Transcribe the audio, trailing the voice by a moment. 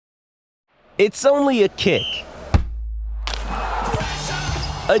It's only a kick,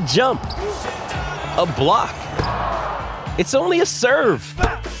 a jump, a block. It's only a serve.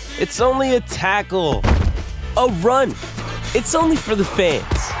 It's only a tackle, a run. It's only for the fans.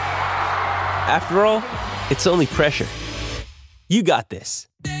 After all, it's only pressure. You got this.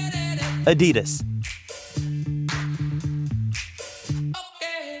 Adidas.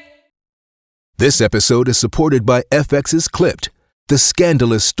 This episode is supported by FX's Clipped, the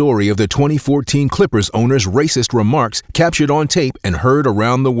scandalous story of the 2014 Clippers owner's racist remarks captured on tape and heard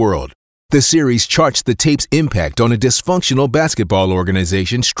around the world. The series charts the tape's impact on a dysfunctional basketball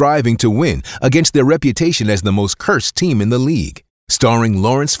organization striving to win against their reputation as the most cursed team in the league. Starring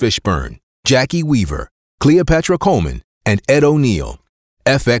Lawrence Fishburne, Jackie Weaver, Cleopatra Coleman, and Ed O'Neill.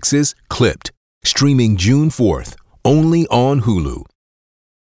 FX's Clipped, streaming June 4th, only on Hulu.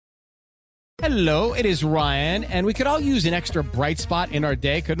 Hello, it is Ryan, and we could all use an extra bright spot in our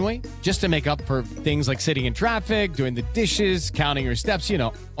day, couldn't we? Just to make up for things like sitting in traffic, doing the dishes, counting your steps, you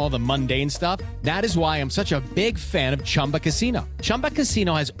know, all the mundane stuff. That is why I'm such a big fan of Chumba Casino. Chumba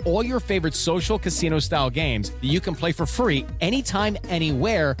Casino has all your favorite social casino-style games that you can play for free anytime,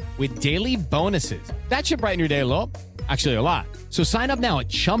 anywhere with daily bonuses. That should brighten your day a little. Actually, a lot. So sign up now at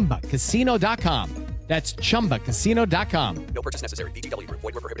ChumbaCasino.com. That's ChumbaCasino.com. No purchase necessary. VGW Group.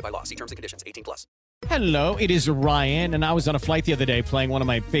 Void where prohibited by law. See terms and conditions. 18+. Hello, it is Ryan, and I was on a flight the other day playing one of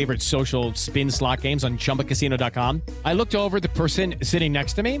my favorite social spin slot games on ChumbaCasino.com. I looked over at the person sitting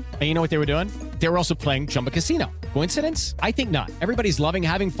next to me, and you know what they were doing? They were also playing Chumba Casino. Coincidence? I think not. Everybody's loving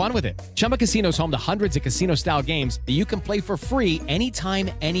having fun with it. Chumba Casino is home to hundreds of casino-style games that you can play for free anytime,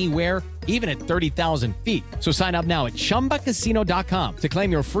 anywhere, even at 30,000 feet. So sign up now at ChumbaCasino.com to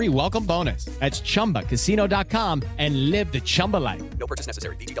claim your free welcome bonus. That's ChumbaCasino.com and live the Chumba life. No purchase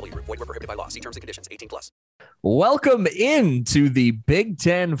necessary. VGW Group. Void where prohibited by law. See terms and conditions. 18+. Welcome into the Big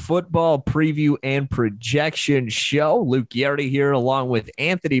Ten football preview and projection show. Luke Yardy here along with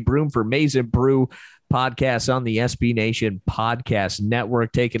Anthony Broom for Maize n Brew podcast on the SB Nation podcast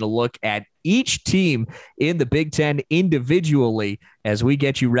network, taking a look at each team in the Big Ten individually as we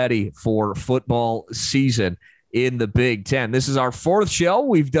get you ready for football season in the Big Ten. This is our fourth show.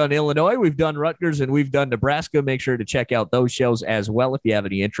 We've done Illinois, we've done Rutgers, and we've done Nebraska. Make sure to check out those shows as well if you have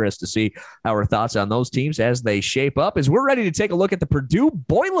any interest to see our thoughts on those teams as they shape up, as we're ready to take a look at the Purdue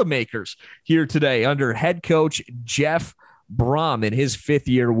Boilermakers here today under head coach Jeff Brohm in his fifth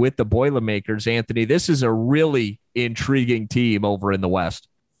year with the Boilermakers. Anthony, this is a really intriguing team over in the West.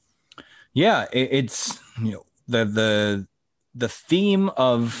 Yeah, it's, you know, the theme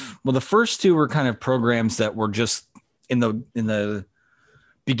of, well, the first two were kind of programs that were just in the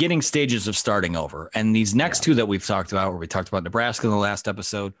beginning stages of starting over. And these next two that we've talked about, where we talked about Nebraska in the last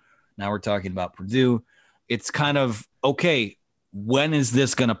episode, now we're talking about Purdue. It's kind of, okay, when is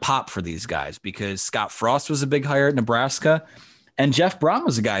this going to pop for these guys? Because Scott Frost was a big hire at Nebraska, and Jeff Brohm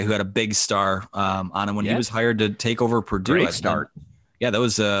was a guy who had a big star on him when he was hired to take over Purdue. Great start. Yeah, that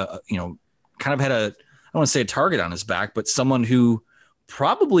was kind of had a, I don't want to say a target on his back, but someone who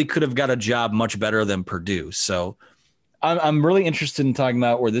probably could have got a job much better than Purdue. So I'm really interested in talking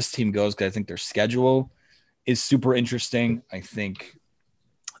about where this team goes, because I think their schedule is super interesting. I think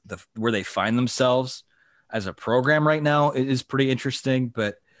where they find themselves as a program right now is pretty interesting,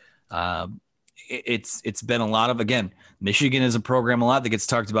 but it's been a lot of, again, Michigan is a program a lot that gets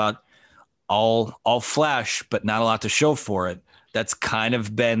talked about all flash, but not a lot to show for it. That's kind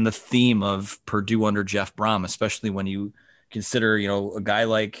of been the theme of Purdue under Jeff Brohm, especially when you consider, you know, a guy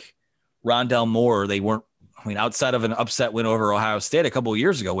like Rondell Moore. They weren't, I mean, outside of an upset win over Ohio State a couple of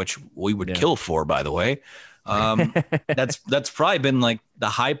years ago, which we would kill for, by the way. That's probably been like the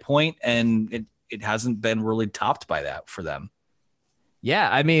high point, and it hasn't been really topped by that for them. Yeah,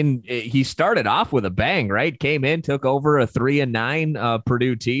 I mean, he started off with a bang, right? Came in, took over a 3-9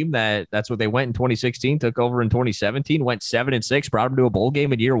 Purdue team. That's what they went in 2016, took over in 2017, went 7-6, brought them to a bowl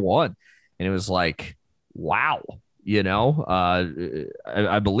game in year one. And it was like, wow, you know,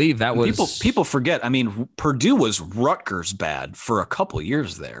 I believe that was people forget. I mean, Purdue was Rutgers bad for a couple of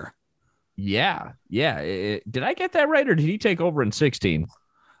years there. Yeah. Did I get that right, or did he take over in 16?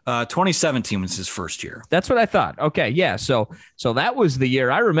 2017 was his first year. That's what I thought. Okay, yeah. So that was the year.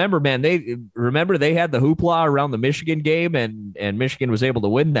 I remember, man. They had the hoopla around the Michigan game, and Michigan was able to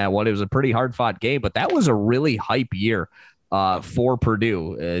win that one. It was a pretty hard fought game, but that was a really hype year for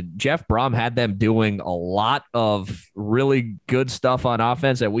Purdue. Jeff Brohm had them doing a lot of really good stuff on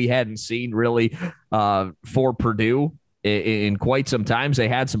offense that we hadn't seen really for Purdue in quite some times. They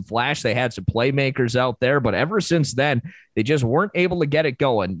had some flash, they had some playmakers out there, but ever since then, they just weren't able to get it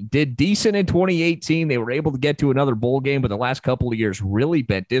going. Did decent in 2018. They were able to get to another bowl game, but the last couple of years really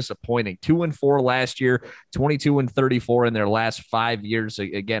been disappointing. 2-4 last year, 22-34 in their last 5 years.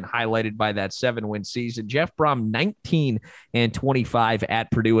 Again, highlighted by that 7-win season. Jeff Brom, 19-25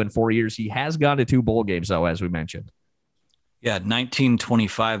 at Purdue in 4 years. He has gone to 2 bowl games, though, as we mentioned. Yeah,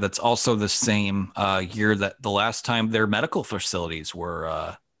 1925. That's also the same year that the last time their medical facilities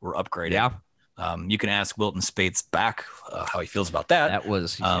were upgraded. Yeah. You can ask Wilton Spates back how he feels about that. That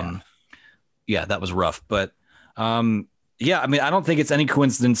was, yeah, that was rough. But yeah, I mean, I don't think it's any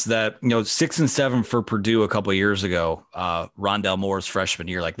coincidence that, 6-7 for Purdue a couple of years ago, Rondale Moore's freshman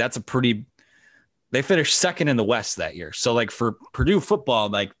year, like that's they finished second in the West that year. So like for Purdue football,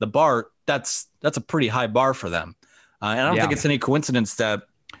 like the bar, that's a pretty high bar for them. And I don't think it's any coincidence that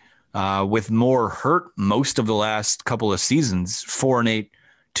with Moore hurt most of the last couple of seasons, 4-8,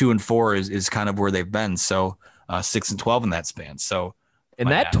 2-4 is kind of where they've been. So 6-12 in that span. So in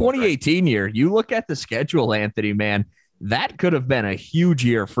that 2018 year, you look at the schedule, Anthony, man, that could have been a huge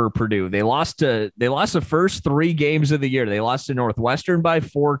year for Purdue. They lost the first 3 games of the year. They lost to Northwestern by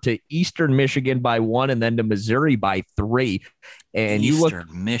 4, to Eastern Michigan by 1, and then to Missouri by 3. And you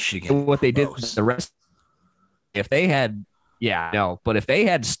look Michigan, at what they did the rest. If they had, but if they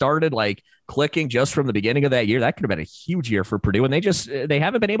had started like clicking just from the beginning of that year, that could have been a huge year for Purdue. And they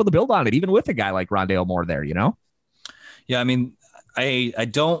haven't been able to build on it, even with a guy like Rondale Moore there, Yeah, I mean, I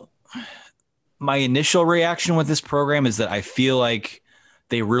don't. My initial reaction with this program is that I feel like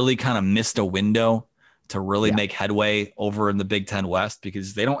they really kind of missed a window to really make headway over in the Big Ten West,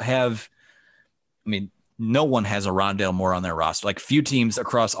 because they don't have. I mean, no one has a Rondale Moore on their roster. Like few teams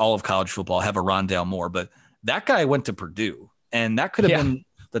across all of college football have a Rondale Moore, but that guy went to Purdue, and that could have been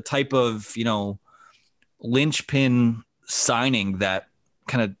the type of, linchpin signing that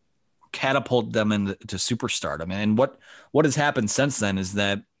kind of catapulted them into superstardom. And what has happened since then is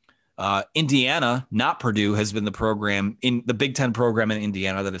that Indiana, not Purdue, has been the program in the Big Ten program in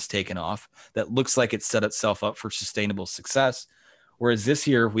Indiana that has taken off, that looks like it set itself up for sustainable success. Whereas this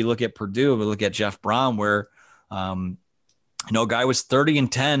year we look at Purdue, we look at Jeff Brom, where, a guy was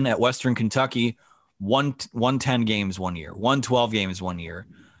 30-10 at Western Kentucky, won 10 games one year, won 12 games one year.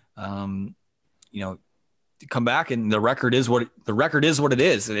 Come back and the record is what it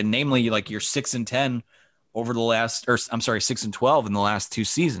is. And namely, like, you're 6-10 over the last, 6-12 in the last 2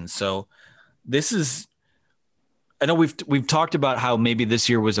 seasons. So this is, I know we've talked about how maybe this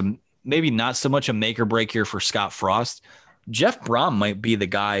year was maybe not so much a make or break year for Scott Frost. Jeff Brom might be the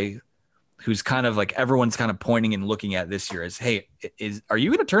guy who's kind of like, everyone's kind of pointing and looking at this year as, hey, are you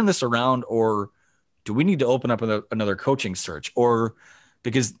going to turn this around, or do we need to open up another coaching search? Or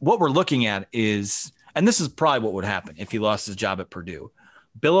because what we're looking at is, and this is probably what would happen if he lost his job at Purdue,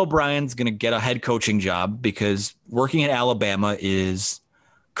 Bill O'Brien's going to get a head coaching job, because working at Alabama is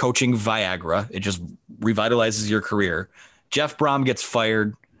coaching Viagra. It just revitalizes your career. Jeff Brom gets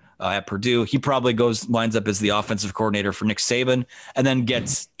fired at Purdue. He probably winds up as the offensive coordinator for Nick Saban, and then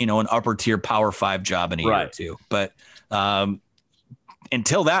gets, an upper tier Power 5 job in a year or two. But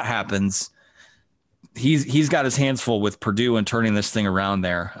until that happens, he's got his hands full with Purdue and turning this thing around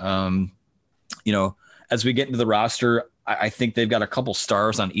there. As we get into the roster, I think they've got a couple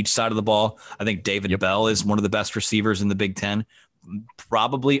stars on each side of the ball. I think David Bell is one of the best receivers in the Big Ten,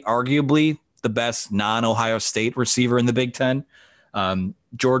 probably arguably the best non-Ohio State receiver in the Big Ten.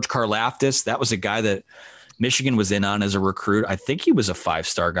 George Karlaftis, that was a guy that Michigan was in on as a recruit. I think he was a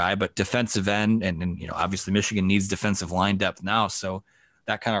 5-star guy, but defensive end, and obviously Michigan needs defensive line depth now, so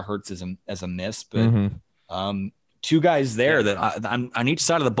that kind of hurts as a miss. But 2 guys there that on each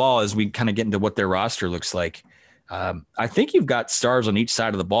side of the ball, as we kind of get into what their roster looks like. I think you've got stars on each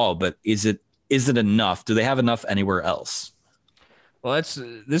side of the ball, but is it enough? Do they have enough anywhere else? Well,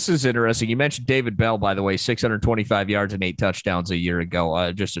 this is interesting. You mentioned David Bell, by the way, 625 yards and 8 touchdowns a year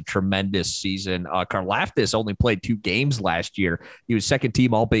ago. Just a tremendous season. Karlaftis only played 2 games last year. He was second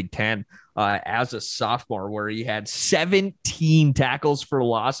team All Big Ten as a sophomore, where he had 17 tackles for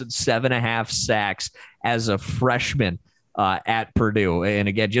loss and 7.5 sacks as a freshman at Purdue. And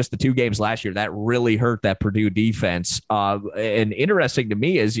again, just the 2 games last year, that really hurt that Purdue defense. And interesting to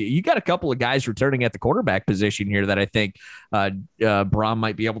me is you got a couple of guys returning at the quarterback position here that I think Brom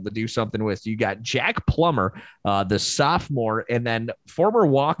might be able to do something with. You got Jack Plummer, the sophomore, and then former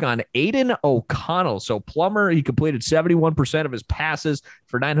walk-on Aiden O'Connell. So Plummer, he completed 71% of his passes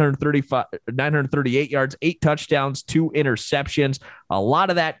for 938 yards, 8 touchdowns, 2 interceptions. A lot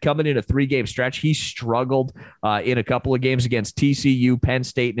of that coming in a 3-game stretch. He struggled in a couple of of games against TCU, Penn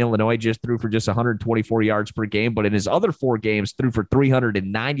State, and Illinois, just threw for just 124 yards per game. But in his other 4 games, threw for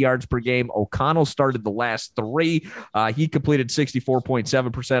 309 yards per game. O'Connell started the last 3. He completed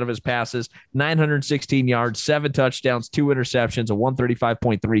 64.7% of his passes, 916 yards, 7 touchdowns, 2 interceptions, a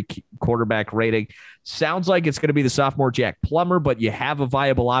 135.3 quarterback rating. Sounds like it's going to be the sophomore Jack Plummer, but you have a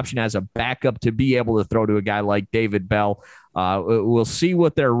viable option as a backup to be able to throw to a guy like David Bell. We'll see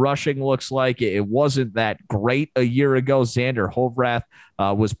what their rushing looks like. It wasn't that great a year ago. Xander Hovrath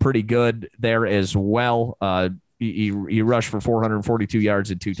was pretty good there as well. He rushed for 442 yards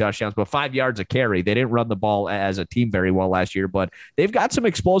and 2 touchdowns, but 5 yards a carry. They didn't run the ball as a team very well last year, but they've got some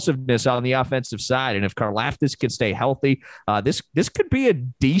explosiveness on the offensive side. And if Karlaftis can stay healthy, this could be a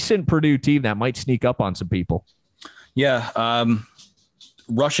decent Purdue team that might sneak up on some people. Yeah.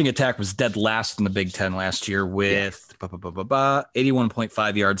 Rushing attack was dead last in the Big Ten last year with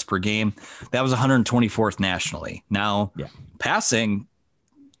 81.5 yards per game. That was 124th nationally. Now, passing,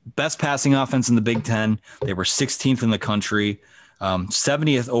 best passing offense in the Big Ten. They were 16th in the country,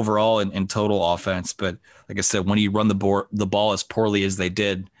 70th overall in total offense. But like I said, when you run the ball as poorly as they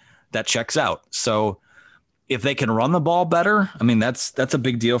did, that checks out. So if they can run the ball better, I mean, that's a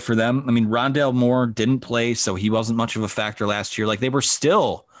big deal for them. I mean, Rondale Moore didn't play, so he wasn't much of a factor last year. Like they were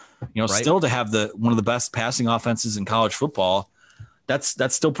still, still to have one of the best passing offenses in college football. That's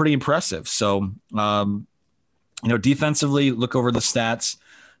still pretty impressive. So, defensively, look over the stats.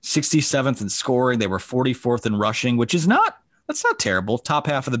 67th in scoring. They were 44th in rushing, which is that's not terrible. Top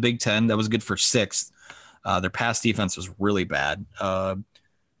half of the Big Ten. That was good for 6th. Their pass defense was really bad.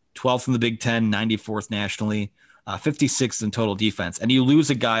 12th in the Big Ten, 94th nationally, 56th in total defense. And you lose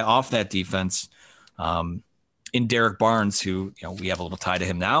a guy off that defense in Derek Barnes, who, we have a little tie to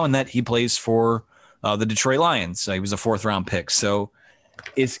him now, and that he plays for the Detroit Lions. He was a 4th-round pick. So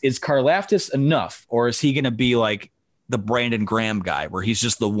is Karlaftis enough, or is he going to be like the Brandon Graham guy where he's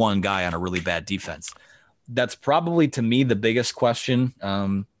just the one guy on a really bad defense? That's probably, to me, the biggest question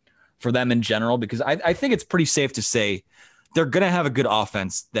for them in general, because I think it's pretty safe to say they're going to have a good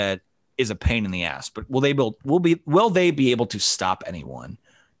offense that is a pain in the ass, but will they be able to stop anyone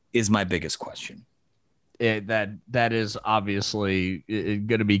is my biggest question. That is obviously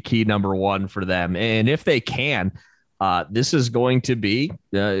going to be key number 1 for them. And if they can, this is going to be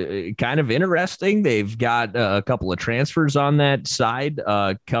kind of interesting. They've got a couple of transfers on that side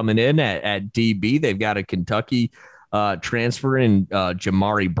coming in at DB. They've got a Kentucky transfer in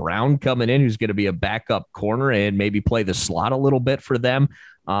Jamari Brown coming in, who's going to be a backup corner and maybe play the slot a little bit for them.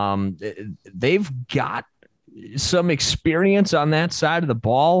 They've got some experience on that side of the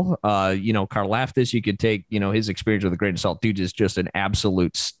ball. Karlaftis, you could take, his experience with a grain of salt. Dude is just an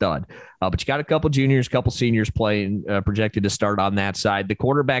absolute stud. But you got a couple juniors, couple seniors playing, projected to start on that side. The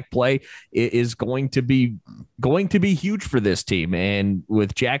quarterback play is going to be huge for this team. And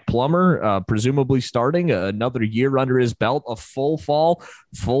with Jack Plummer presumably starting another year under his belt, a full fall,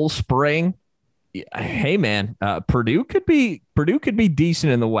 full spring. Hey man, Purdue could be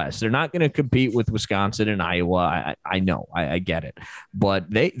decent in the West. They're not going to compete with Wisconsin and Iowa. I know, I get it, but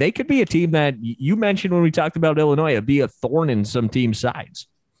they could be a team that you mentioned when we talked about Illinois. It'd be a thorn in some team sides.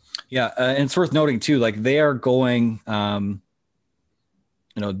 Yeah, and it's worth noting too. Like they are going.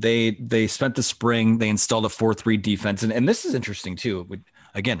 They spent the spring. They installed a 4-3 defense, and this is interesting too.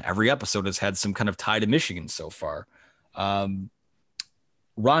 Again, every episode has had some kind of tie to Michigan so far.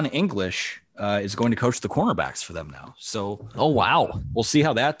 Ron English is going to coach the cornerbacks for them now. So, oh wow, we'll see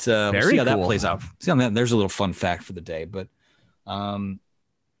how that that plays out. See how that. There's a little fun fact for the day, but I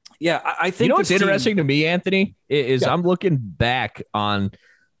think what's interesting to me, Anthony, is I'm looking back on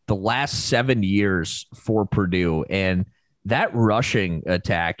the last 7 years for Purdue, and that rushing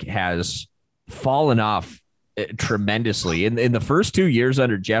attack has fallen off tremendously. In the first 2 years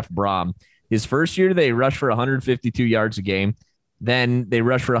under Jeff Brom, his first year they rushed for 152 yards a game. Then they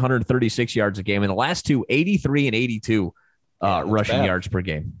rushed for 136 yards a game. In the last 2, 83 and 82 rushing yards per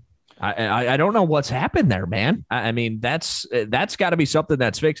game. I don't know what's happened there, man. I mean, that's got to be something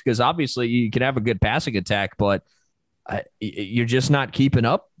that's fixed, because obviously you can have a good passing attack, but you're just not keeping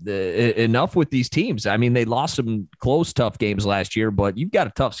up enough with these teams. I mean, they lost some close, tough games last year, but you've got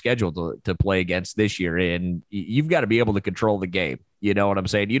a tough schedule to play against this year, and you've got to be able to control the game. You know what I'm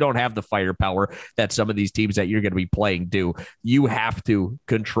saying? You don't have the firepower that some of these teams that you're going to be playing do. You have to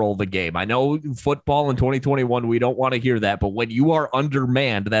control the game. I know football in 2021, we don't want to hear that, but when you are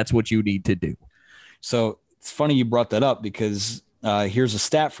undermanned, that's what you need to do. So it's funny you brought that up, because here's a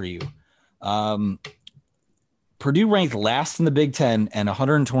stat for you. Purdue ranked last in the Big Ten and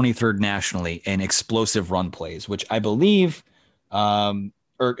 123rd nationally in explosive run plays, which I believe, or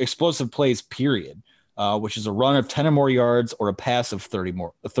explosive plays, period. which is a run of 10 or more yards or a pass of 30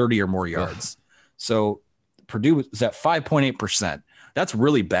 or more yards. So Purdue is at 5.8%. That's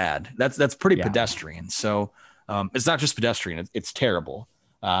really bad. That's pretty pedestrian. So it's not just pedestrian. It's terrible.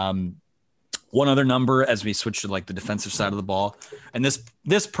 One other number as we switch to like the defensive side of the ball, and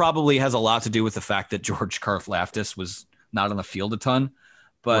this probably has a lot to do with the fact that George Karlaftis was not on the field a ton,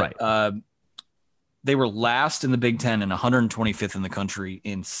 but they were last in the Big Ten and 125th in the country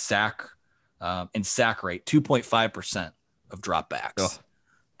in sack rate, 2.5% of dropbacks.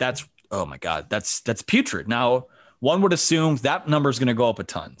 That's, oh my God, that's putrid. Now, one would assume that number is going to go up a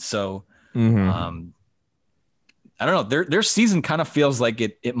ton. So, I don't know. Their season kind of feels like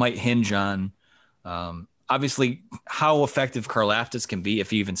it might hinge on, obviously, how effective Karlaftis can be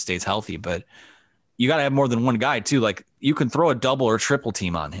if he even stays healthy. But you got to have more than one guy too. Like you can throw a double or triple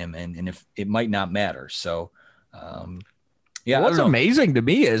team on him, and if it might not matter. So, what's amazing to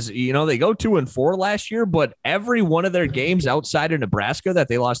me is, they go 2-4 last year, but every one of their games outside of Nebraska that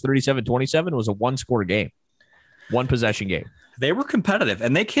they lost 37-27 was a one-score game, one possession game. They were competitive,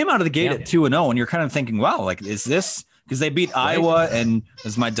 and they came out of the gate at 2-0, and you're kind of thinking, wow, like, is this because they beat Iowa? And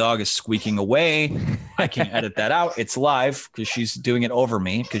as my dog is squeaking away, I can't edit that out. It's live because she's doing it over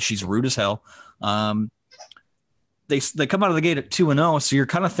me because she's rude as hell. They come out of the gate at 2-0, so you're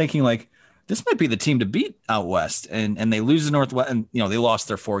kind of thinking like, this might be the team to beat out west, and they lose the Northwest, and they lost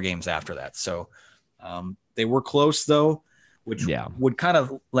their 4 games after that. So they were close though, which would kind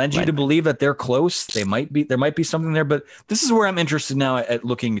of lend you to believe that they're close. There might be something there, but this is where I'm interested now at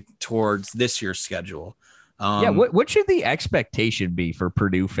looking towards this year's schedule. What should the expectation be for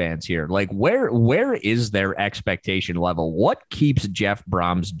Purdue fans here? Like where is their expectation level? What keeps Jeff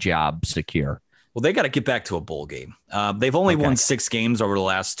Brom's job secure? Well, they got to get back to a bowl game. They've only won 6 games over the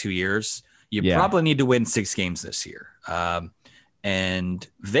last 2 years. You probably need to win 6 games this year. And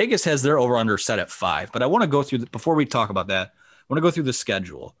Vegas has their over-under set at 5. But I want to go through, before we talk about that, I want to go through the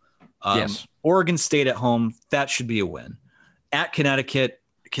schedule. Oregon State at home, that should be a win. At Connecticut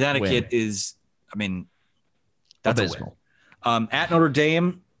is, that's abysmal. A win. At Notre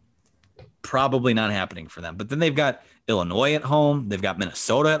Dame, probably not happening for them. But then they've got Illinois at home. They've got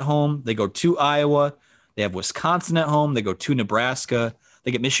Minnesota at home. They go to Iowa. They have Wisconsin at home. They go to Nebraska. They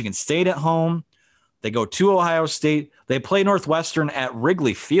get Michigan State at home. They go to Ohio State. They play Northwestern at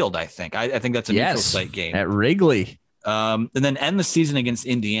Wrigley Field, I think. I think that's a neutral site game. At Wrigley. And then end the season against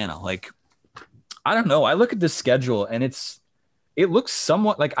Indiana. Like, I don't know. I look at this schedule, and it looks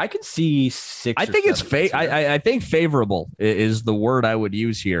somewhat like I can see 6. I think it's I think favorable is the word I would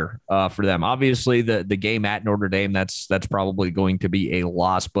use here for them. Obviously, the game at Notre Dame, that's probably going to be a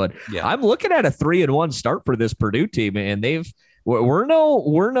loss. But I'm looking at a 3-1 start for this Purdue team, and we're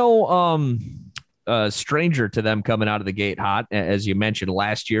no stranger to them coming out of the gate hot. As you mentioned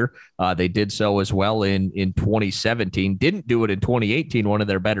last year, they did so as well in 2017. Didn't do it in 2018, one of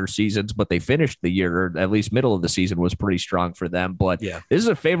their better seasons, but they finished the year, or at least middle of the season was pretty strong for them. But this is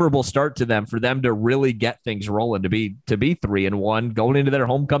a favorable start to them for them to really get things rolling, to be 3-1 going into their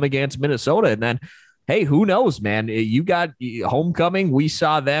homecoming against Minnesota. And then, hey, who knows, man? You got homecoming. We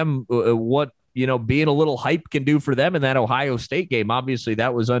saw them what being a little hype can do for them in that Ohio State game. Obviously,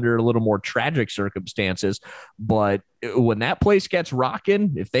 that was under a little more tragic circumstances. But when that place gets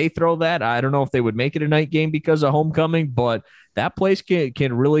rocking, if they throw that, I don't know if they would make it a night game because of homecoming, but that place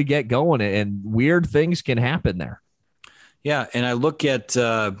can really get going, and weird things can happen there. Yeah, and I look at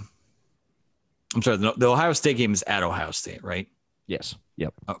I'm sorry, the Ohio State game is at Ohio State, right? Yes.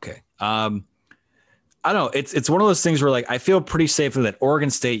 Yep. Okay. I don't know. It's one of those things where like I feel pretty safe that Oregon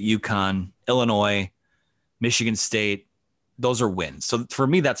State, UConn, Illinois, Michigan State, those are wins. So for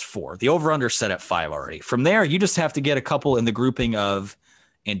me, that's 4. The over-under set at 5 already. From there, you just have to get a couple in the grouping of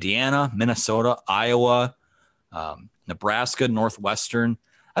Indiana, Minnesota, Iowa, Nebraska, Northwestern.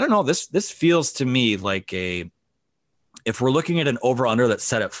 I don't know. This feels to me like if we're looking at an over-under that's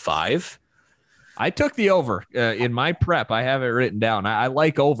set at 5. I took the over in my prep. I have it written down. I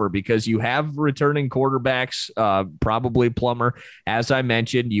like over because you have returning quarterbacks, probably Plummer. As I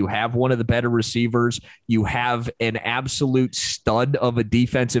mentioned, you have one of the better receivers. You have an absolute stud of a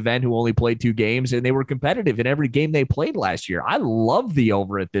defensive end who only played 2 games, and they were competitive in every game they played last year. I love the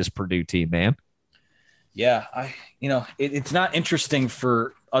over at this Purdue team, man. Yeah, it's not interesting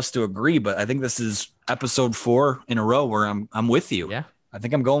for us to agree, but I think this is episode 4 in a row where I'm with you. Yeah. I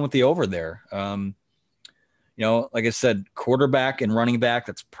think I'm going with the over there. Like I said, quarterback and running back,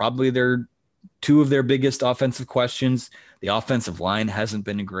 that's probably 2 of their biggest offensive questions. The offensive line hasn't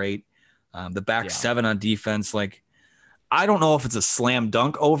been great. The back 7 on defense, like, I don't know if it's a slam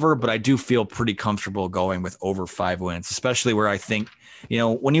dunk over, but I do feel pretty comfortable going with over 5 wins, especially where I think,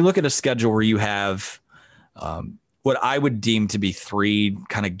 when you look at a schedule where you have what I would deem to be 3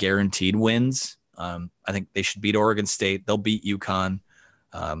 kind of guaranteed wins. I think they should beat Oregon State. They'll beat UConn.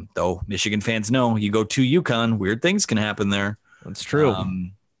 Though Michigan fans know you go to UConn, weird things can happen there. That's true.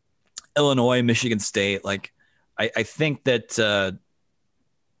 Illinois, Michigan State. Like, I think that,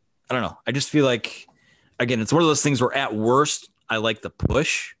 I don't know. I just feel like, again, it's one of those things where at worst, I like the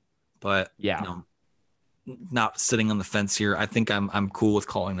push, but not sitting on the fence here. I think I'm cool with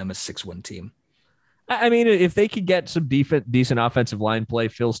calling them a 6-win team. I mean, if they could get some decent offensive line play,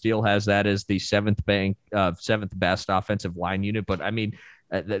 Phil Steele has that as the seventh best offensive line unit. But I mean,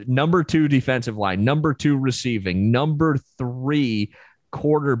 the number 2 defensive line, number 2 receiving, number 3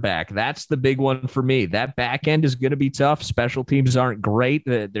 quarterback. That's the big one for me. That back end is going to be tough. Special teams aren't great.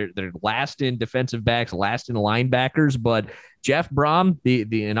 They're last in defensive backs, last in linebackers. But Jeff Brom,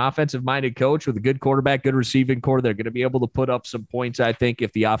 an offensive-minded coach with a good quarterback, good receiving core, they're going to be able to put up some points, I think,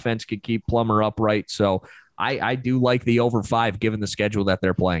 if the offense could keep Plummer upright. So I do like the over 5 given the schedule that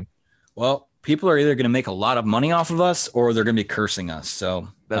they're playing. Well, people are either going to make a lot of money off of us or they're going to be cursing us. So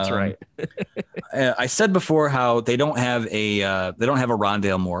that's right. I said before how they don't have a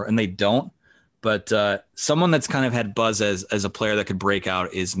Rondale Moore, and they don't. But someone that's kind of had buzz as a player that could break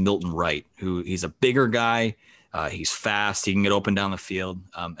out is Milton Wright, who he's a bigger guy. He's fast. He can get open down the field.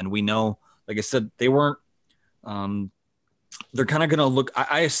 And we know, like I said, they weren't. They're kind of going to look.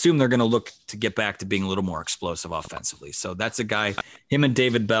 I assume they're going to look to get back to being a little more explosive offensively. So that's a guy. Him and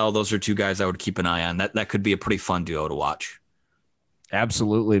David Bell. Those are 2 guys I would keep an eye on. That could be a pretty fun duo to watch.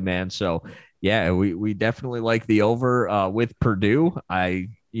 Absolutely, man. So yeah, we definitely like the over with Purdue. I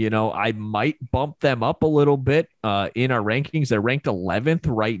might bump them up a little bit in our rankings. They're ranked 11th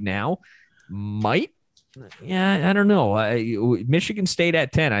right now. I don't know. Michigan State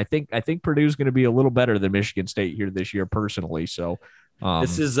at 10. I think Purdue's going to be a little better than Michigan State here this year, personally. So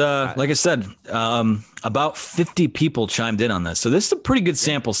this is like I said, about 50 people chimed in on this. So this is a pretty good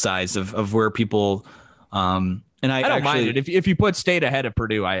sample size of where people. And I don't mind it if you put State ahead of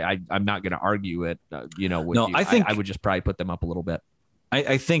Purdue. I'm not going to argue it. I think I would just probably put them up a little bit.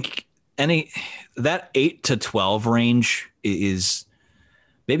 I think that 8 to 12 range is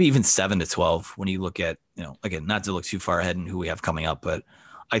maybe even 7 to 12 when you look at, again, not to look too far ahead in who we have coming up, but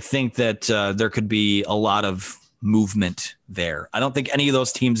I think that there could be a lot of movement there. I don't think any of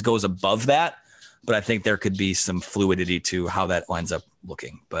those teams goes above that, but I think there could be some fluidity to how that winds up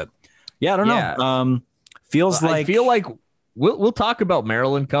looking. But yeah, I don't know. I feel like we'll talk about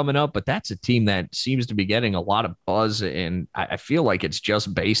Maryland coming up, but that's a team that seems to be getting a lot of buzz, and I feel like it's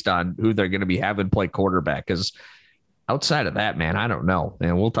just based on who they're going to be having play quarterback. Because outside of that, man, I don't know,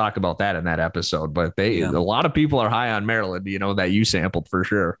 and we'll talk about that in that episode. But a lot of people are high on Maryland, that you sampled for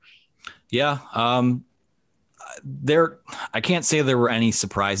sure. Yeah, I can't say there were any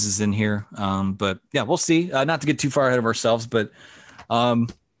surprises in here, but yeah, we'll see. Not to get too far ahead of ourselves, but.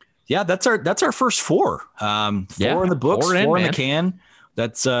 Yeah, that's our first 4. 4 in the books, 4 in the can.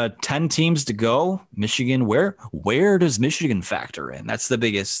 That's 10 teams to go. Michigan, where does Michigan factor in? That's the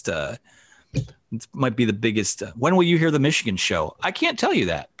biggest. It might be the biggest. When will you hear the Michigan show? I can't tell you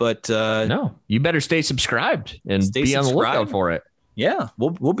that, but no, you better stay subscribed and be on the lookout for it. Yeah,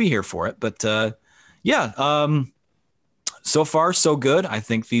 we'll be here for it. But so far so good. I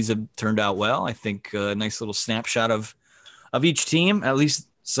think these have turned out well. I think a nice little snapshot of each team, at least.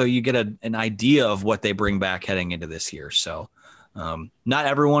 So you get an idea of what they bring back heading into this year. So not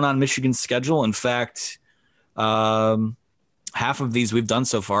everyone on Michigan's schedule. In fact, half of these we've done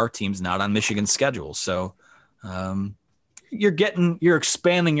so far, teams not on Michigan's schedule. So you're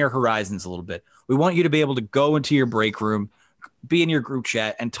expanding your horizons a little bit. We want you to be able to go into your break room, be in your group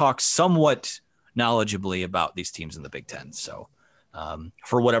chat, and talk somewhat knowledgeably about these teams in the Big Ten. So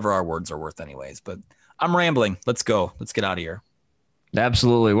for whatever our words are worth anyways. But I'm rambling. Let's go. Let's get out of here.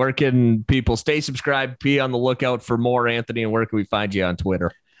 Absolutely. Where can people stay subscribed, be on the lookout for more, Anthony, and where can we find you on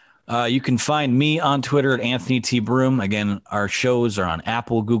Twitter? You can find me on Twitter at Anthony T. Broom. Again, our shows are on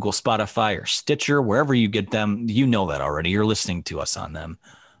Apple, Google, Spotify, or Stitcher, wherever you get them. You know that already. You're listening to us on them.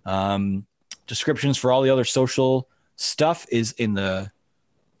 Descriptions for all the other social stuff is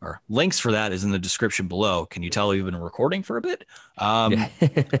links for that is in the description below. Can you tell we've been recording for a bit? But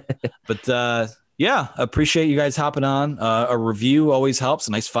yeah, appreciate you guys hopping on. A review always helps.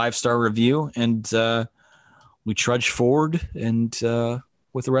 A nice 5-star review, and we trudge forward and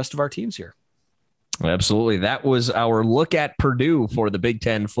with the rest of our teams here. Absolutely. That was our look at Purdue for the Big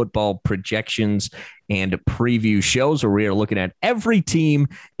Ten football projections and preview shows, where we are looking at every team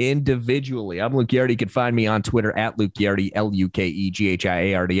individually. I'm Luke Yardy. You can find me on Twitter at Luke Yardy,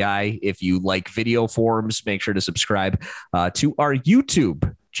 LUKEGHIARDI. If you like video forms, make sure to subscribe to our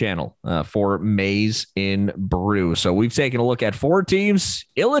YouTube channel for Maize in Brew. So we've taken a look at 4 teams: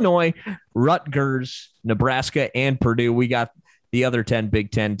 Illinois, Rutgers, Nebraska, and Purdue. We got the other 10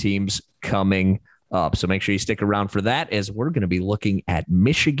 Big Ten teams coming up. So make sure you stick around for that, as we're going to be looking at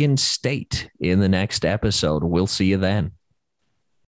Michigan State in the next episode. We'll see you then.